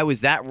mean? And why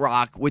was that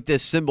rock with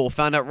this symbol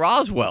found at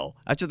Roswell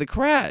after the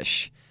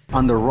crash?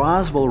 On the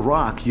Roswell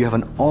rock, you have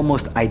an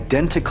almost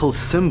identical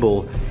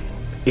symbol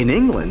in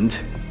England.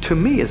 To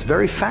me, it's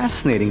very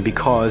fascinating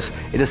because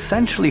it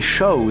essentially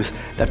shows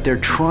that they're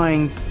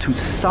trying to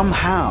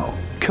somehow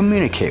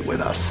communicate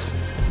with us.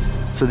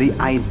 So the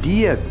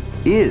idea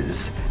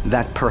is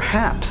that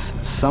perhaps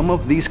some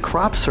of these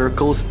crop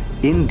circles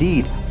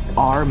indeed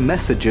are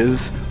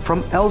messages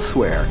from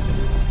elsewhere.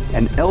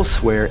 And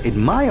elsewhere, in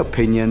my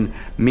opinion,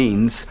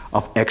 means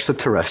of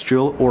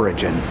extraterrestrial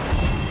origin.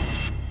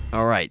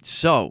 All right,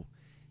 so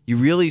you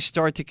really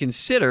start to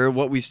consider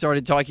what we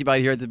started talking about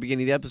here at the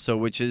beginning of the episode,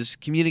 which is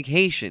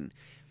communication,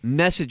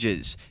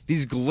 messages,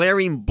 these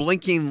glaring,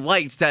 blinking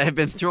lights that have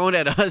been thrown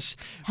at us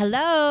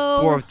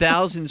for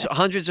thousands,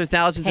 hundreds of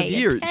thousands of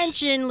years. Pay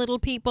attention, little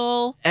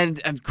people.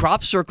 And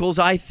crop circles,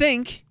 I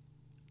think,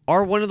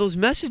 are one of those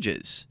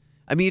messages.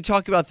 I mean, you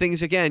talk about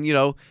things, again,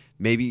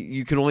 maybe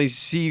you can only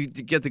see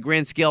to get the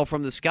grand scale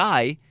from the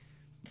sky,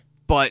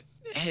 but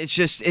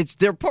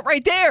they're put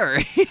right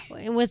there.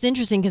 It was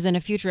interesting because in a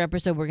future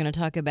episode we're going to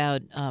talk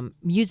about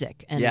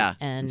music and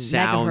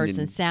sound megahertz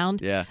and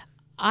sound. Yeah,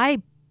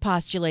 I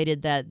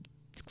postulated that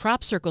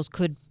crop circles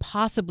could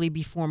possibly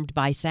be formed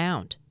by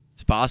sound.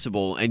 It's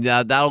possible, and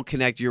that'll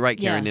connect. You're right,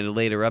 Karen. In a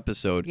later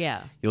episode,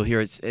 you'll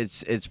hear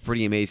it's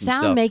pretty amazing.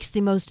 Sound makes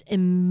the most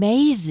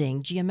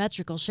amazing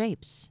geometrical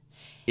shapes.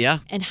 Yeah,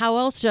 and how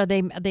else are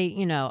they?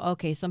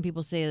 Okay, some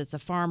people say it's a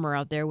farmer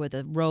out there with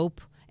a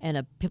rope and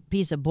a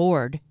piece of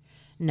board.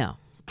 No.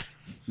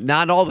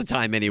 Not all the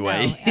time,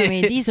 anyway. No. I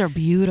mean, these are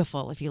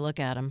beautiful if you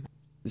look at them.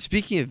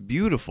 Speaking of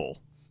beautiful,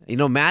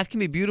 math can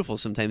be beautiful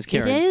sometimes,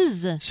 Karen. It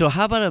is. So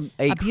how about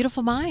a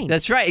beautiful mind?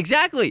 That's right,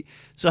 exactly.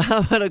 So how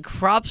about a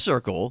crop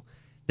circle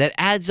that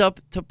adds up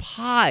to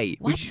pi?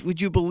 What? Would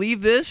you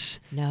believe this?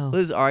 No.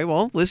 All right,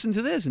 well, listen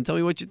to this and tell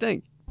me what you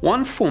think.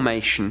 One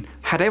formation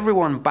had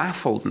everyone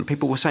baffled, and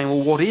people were saying,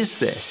 well, what is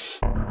this?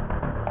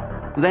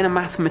 Then a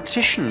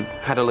mathematician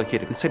had a look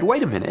at it and said,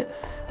 wait a minute,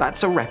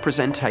 that's a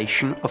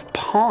representation of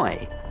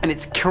pi, and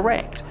it's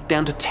correct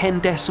down to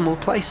 10 decimal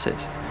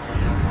places.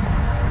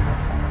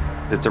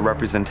 It's a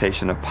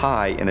representation of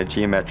pi in a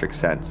geometric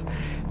sense.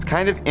 It's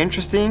kind of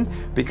interesting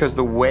because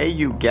the way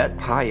you get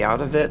pi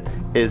out of it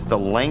is the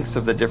lengths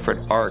of the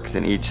different arcs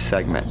in each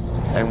segment.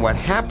 And what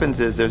happens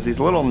is there's these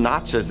little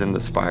notches in the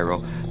spiral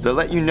that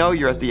let you know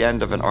you're at the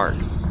end of an arc.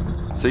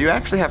 So you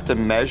actually have to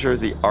measure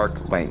the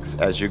arc lengths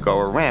as you go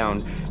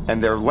around,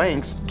 and their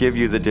lengths give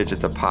you the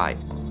digits of pi.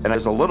 And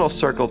there's a little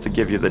circle to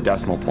give you the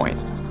decimal point.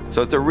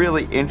 So it's a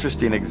really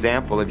interesting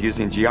example of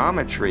using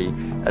geometry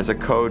as a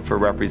code for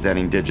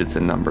representing digits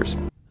and numbers.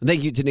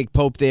 Thank you to Nick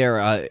Pope there.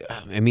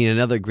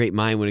 Another great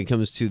mind when it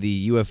comes to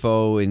the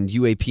UFO and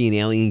UAP and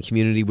alien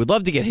community. Would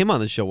love to get him on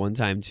the show one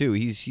time, too.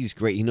 He's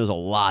great. He knows a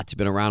lot. He's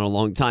been around a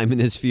long time in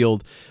this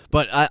field.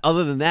 But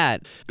other than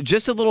that,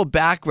 just a little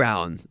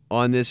background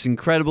on this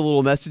incredible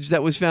little message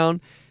that was found.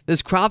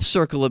 This crop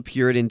circle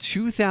appeared in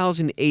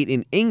 2008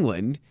 in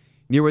England,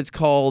 near what's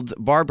called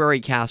Barbury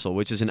Castle,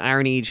 which is an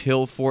Iron Age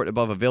hill fort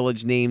above a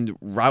village named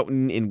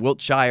Roughton in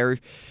Wiltshire.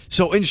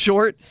 So in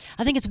short...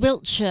 I think it's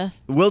Wiltshire.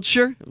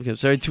 Wiltshire? Okay,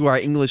 sorry to our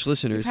English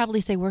listeners. You probably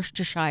say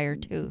Worcestershire,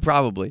 too.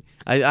 Probably.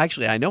 I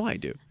know I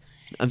do.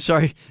 I'm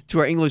sorry to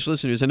our English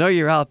listeners. I know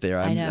you're out there.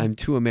 I know. I'm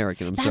too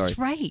American. I'm sorry. That's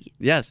right.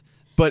 Yes.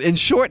 But in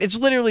short, it's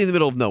literally in the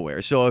middle of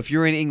nowhere. So if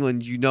you're in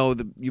England, you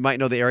might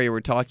know the area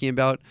we're talking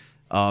about.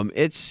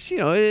 It's in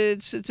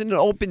an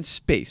open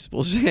space,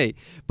 we'll say,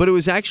 but it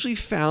was actually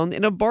found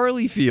in a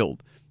barley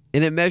field,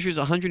 and it measures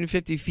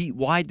 150 feet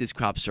wide. This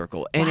crop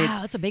circle, and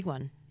wow, that's a big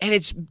one. And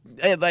it's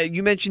like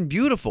you mentioned,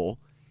 beautiful.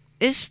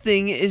 This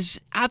thing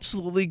is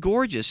absolutely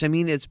gorgeous. I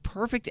mean, it's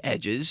perfect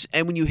edges,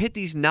 and when you hit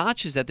these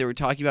notches that they were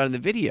talking about in the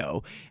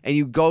video, and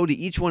you go to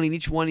each one,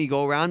 you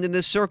go around in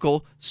this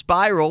circle,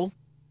 spiral.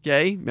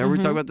 Okay, remember we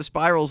talked about the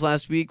spirals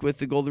last week with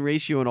the golden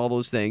ratio and all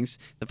those things,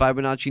 the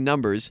Fibonacci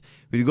numbers.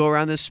 When you go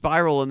around this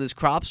spiral in this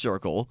crop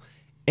circle,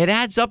 it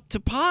adds up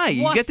to pi.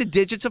 What? You get the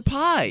digits of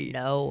pi.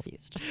 No.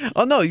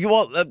 Oh, no.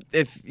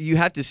 If you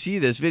have to see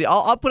this video,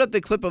 I'll put up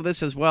the clip of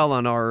this as well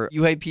on our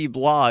UAP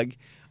blog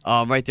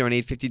right there on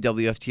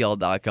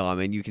 850WFTL.com,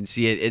 and you can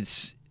see it.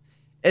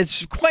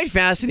 It's quite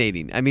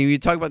fascinating. I mean, when you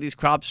talk about these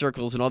crop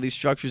circles and all these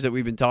structures that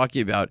we've been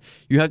talking about,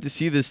 you have to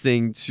see this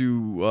thing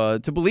to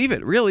believe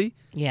it, really.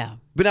 Yeah.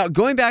 But now,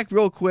 going back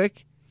real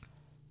quick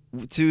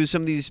to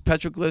some of these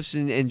petroglyphs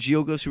and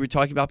geoglyphs we were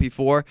talking about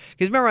before,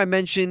 because remember I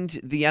mentioned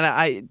and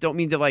I don't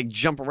mean to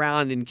jump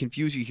around and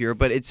confuse you here,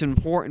 but it's an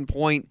important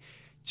point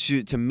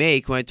to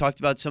make when I talked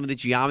about some of the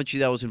geometry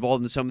that was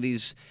involved in some of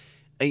these,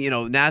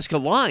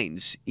 Nazca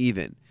lines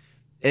even.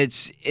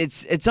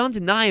 It's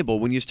undeniable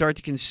when you start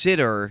to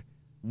consider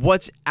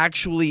what's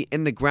actually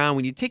in the ground.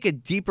 When you take a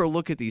deeper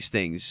look at these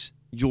things,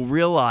 you'll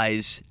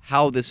realize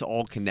how this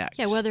all connects.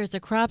 Yeah, whether it's a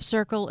crop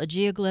circle, a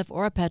geoglyph,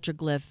 or a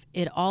petroglyph,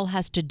 it all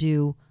has to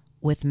do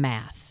with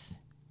math.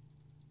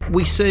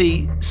 We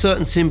see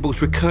certain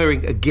symbols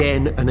recurring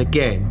again and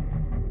again.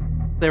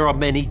 There are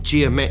many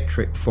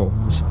geometric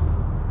forms.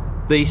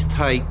 These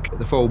take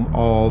the form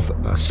of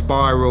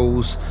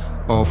spirals,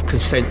 of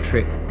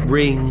concentric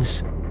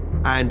rings,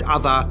 and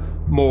other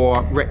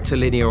more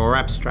rectilinear or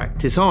abstract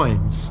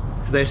designs.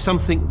 They're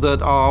something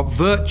that are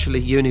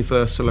virtually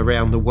universal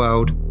around the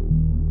world.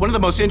 One of the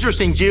most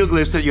interesting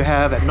geoglyphs that you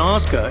have at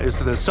Nazca is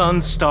the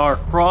Sun-Star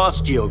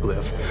Cross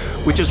geoglyph,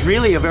 which is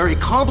really a very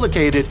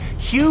complicated,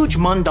 huge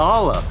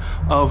mandala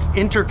of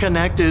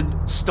interconnected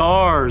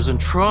stars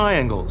and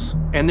triangles.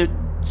 And it's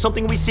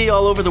something we see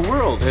all over the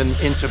world,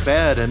 in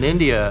Tibet and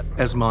India,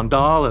 as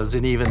mandalas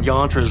and even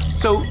yantras.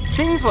 So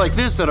things like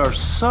this that are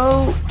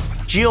so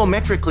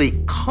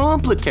geometrically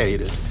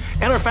complicated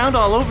and are found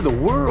all over the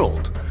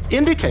world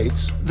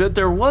indicates that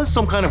there was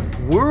some kind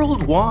of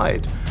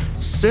worldwide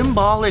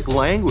symbolic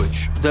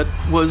language that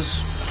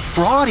was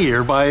brought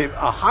here by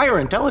a higher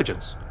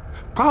intelligence,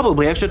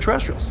 probably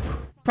extraterrestrials.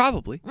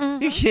 Probably.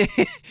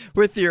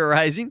 We're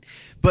theorizing.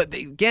 But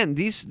again,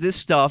 this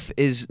stuff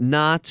is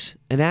not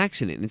an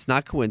accident. It's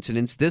not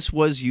coincidence. This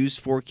was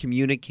used for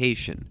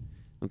communication.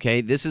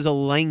 Okay? This is a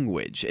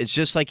language. It's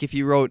just like if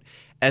you wrote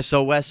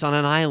SOS on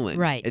an island.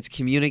 Right. It's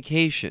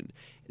communication.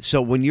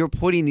 So when you're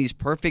putting these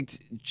perfect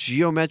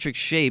geometric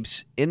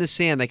shapes in the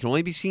sand that can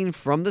only be seen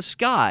from the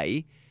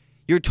sky,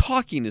 you're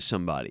talking to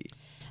somebody.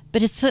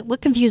 But it's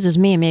what confuses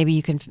me, and maybe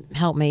you can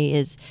help me,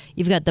 is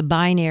you've got the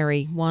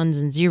binary ones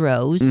and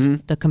zeros,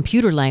 the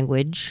computer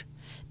language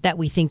that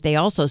we think they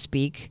also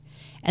speak,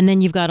 and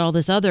then you've got all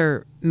this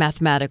other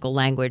mathematical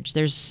language.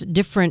 There's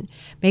different,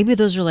 maybe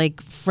those are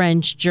like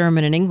French,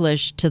 German, and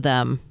English to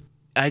them.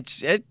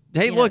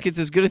 Look, it's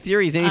as good a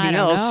theory as anything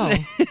else.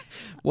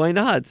 Why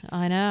not?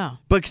 I know.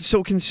 But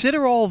so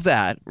consider all of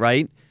that,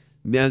 right?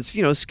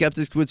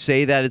 Skeptics would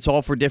say that it's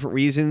all for different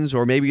reasons,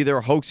 or maybe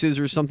they're hoaxes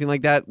or something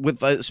like that,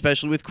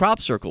 especially with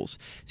crop circles.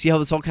 See how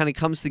this all kind of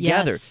comes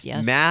together?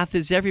 Yes. Math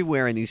is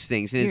everywhere in these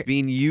things, and it's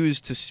being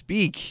used to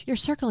speak. You're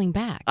circling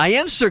back. I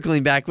am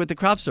circling back with the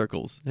crop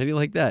circles. How do you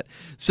like that?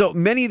 So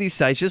many of these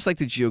sites, just like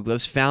the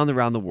geoglyphs found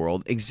around the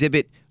world,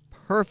 exhibit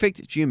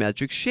perfect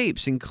geometric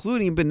shapes,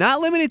 including, but not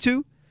limited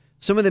to,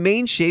 some of the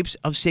main shapes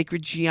of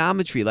sacred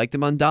geometry, like the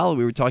mandala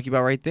we were talking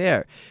about right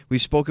there. We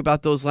spoke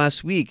about those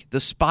last week. The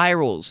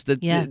spirals, the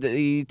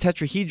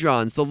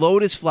tetrahedrons, the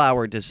lotus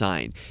flower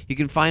design. You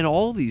can find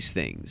all these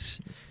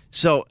things.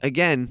 So,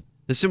 again,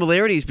 the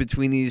similarities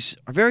between these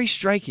are very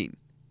striking.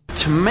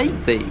 To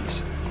make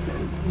these,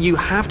 you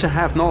have to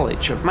have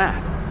knowledge of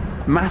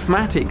math.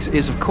 Mathematics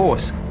is, of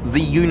course, the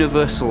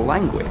universal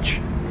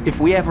language. If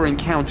we ever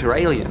encounter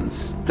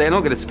aliens, they're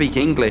not going to speak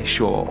English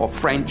or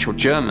French or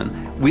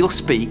German. We'll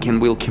speak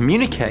and we'll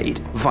communicate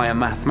via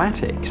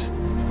mathematics.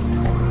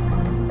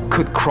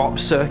 Could crop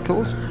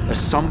circles,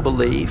 as some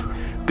believe,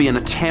 be an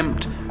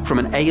attempt from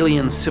an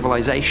alien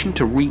civilization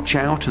to reach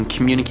out and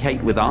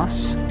communicate with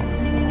us?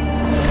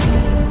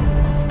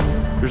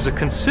 There's a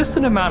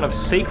consistent amount of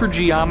sacred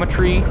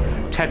geometry,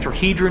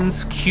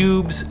 tetrahedrons,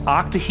 cubes,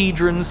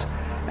 octahedrons,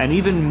 and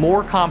even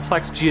more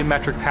complex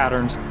geometric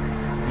patterns.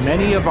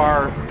 Many of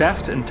our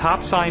best and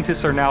top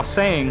scientists are now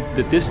saying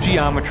that this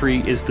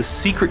geometry is the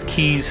secret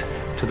keys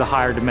to the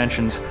higher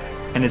dimensions,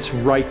 and it's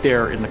right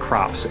there in the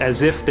crops,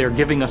 as if they're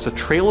giving us a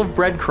trail of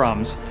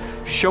breadcrumbs,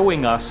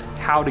 showing us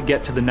how to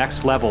get to the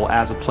next level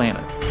as a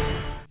planet.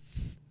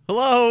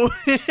 Hello.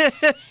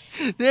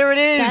 There it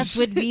is. That's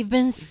what we've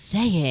been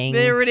saying.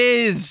 There it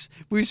is.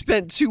 We've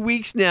spent 2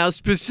 weeks now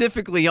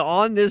specifically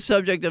on this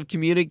subject of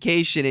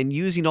communication and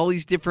using all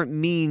these different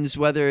means,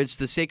 whether it's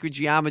the sacred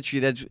geometry,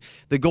 that's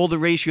the golden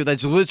ratio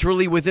that's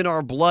literally within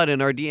our blood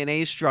and our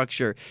DNA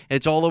structure. And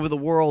it's all over the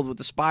world with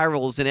the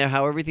spirals and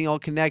how everything all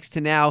connects to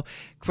now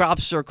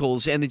crop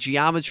circles and the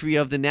geometry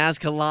of the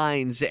Nazca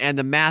lines and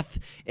the math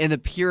in the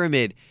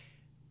pyramid.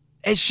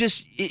 It's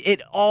just,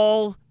 it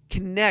all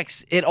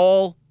connects. It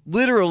all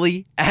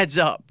literally adds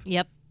up.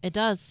 Yep, it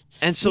does.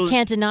 And so you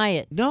can't deny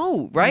it.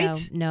 No,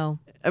 right? No.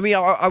 I mean,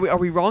 are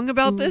we wrong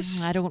about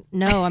this? I don't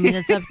know. I mean,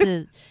 it's up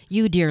to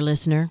you, dear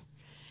listener.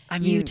 I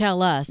mean, you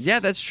tell us. Yeah,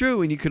 that's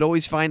true. And you could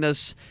always find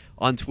us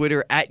on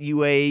Twitter at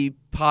UA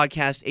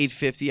Podcast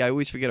 850. I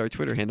always forget our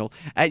Twitter handle.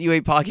 At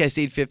UA Podcast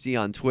 850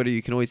 on Twitter.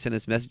 You can always send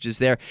us messages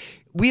there.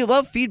 We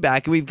love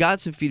feedback, and we've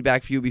got some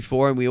feedback for you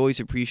before, and we always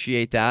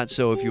appreciate that.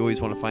 So if you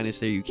always want to find us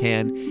there, you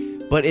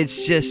can. But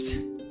it's just,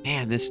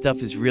 man, this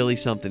stuff is really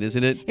something,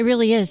 isn't it? It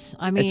really is.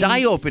 I mean, it's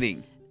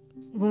eye-opening.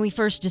 When we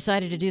first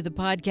decided to do the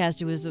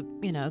podcast, it was,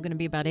 going to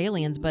be about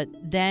aliens, but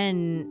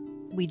then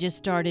we just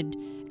started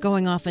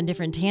going off on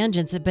different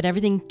tangents, but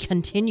everything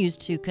continues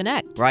to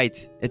connect.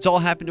 Right. It's all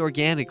happened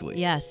organically.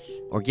 Yes.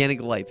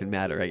 Organic life and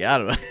matter. I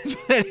don't know.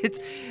 But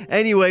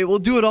anyway, we'll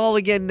do it all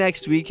again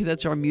next week.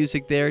 That's our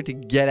music there to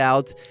get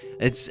out.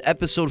 It's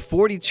episode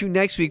 42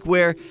 next week,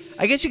 where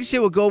I guess you could say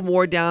we'll go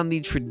more down the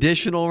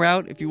traditional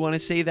route, if you want to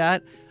say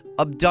that.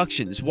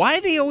 Abductions. Why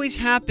do they always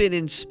happen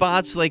in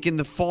spots like in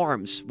the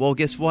farms? Well,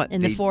 guess what?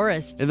 The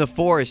forest. In the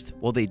forest.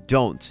 Well, they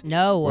don't.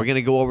 No. We're going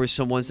to go over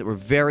some ones that were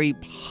very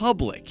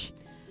public.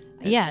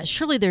 Yeah,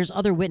 surely there's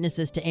other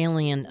witnesses to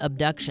alien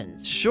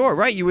abductions. Sure,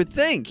 right, you would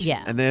think.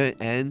 Yeah. And there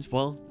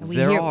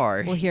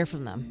are. We'll hear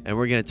from them. And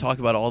we're going to talk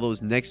about all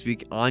those next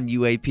week on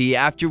UAP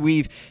after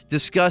we've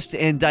discussed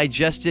and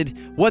digested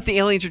what the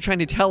aliens are trying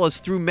to tell us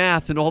through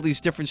math and all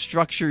these different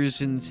structures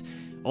and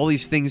all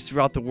these things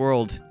throughout the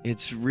world.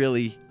 It's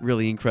really,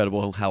 really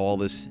incredible how all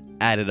this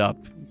added up,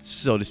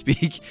 so to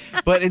speak.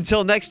 But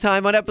until next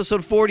time on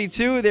episode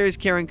 42, there's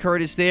Karen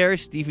Curtis there,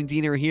 Stephen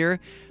Diener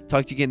here.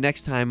 Talk to you again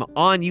next time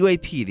on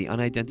UAP, the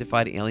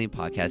Unidentified Alien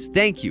Podcast.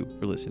 Thank you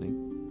for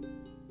listening.